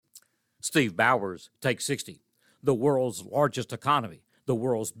Steve Bowers, Take 60. The world's largest economy, the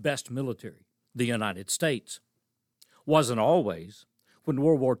world's best military, the United States. Wasn't always. When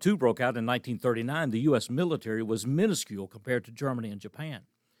World War II broke out in 1939, the U.S. military was minuscule compared to Germany and Japan.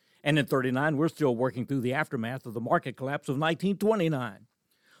 And in 1939, we're still working through the aftermath of the market collapse of 1929.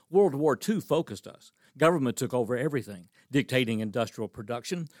 World War II focused us. Government took over everything, dictating industrial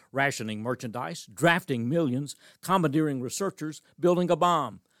production, rationing merchandise, drafting millions, commandeering researchers, building a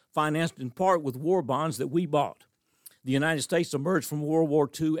bomb, financed in part with war bonds that we bought. The United States emerged from World War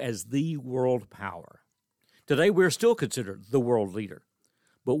II as the world power. Today, we're still considered the world leader,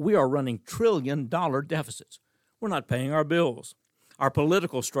 but we are running trillion-dollar deficits. We're not paying our bills. Our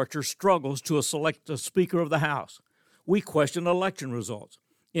political structure struggles to select a Speaker of the House. We question election results.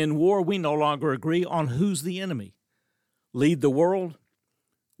 In war, we no longer agree on who's the enemy. Lead the world?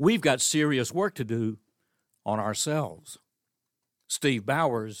 We've got serious work to do on ourselves. Steve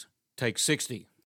Bowers, Take 60.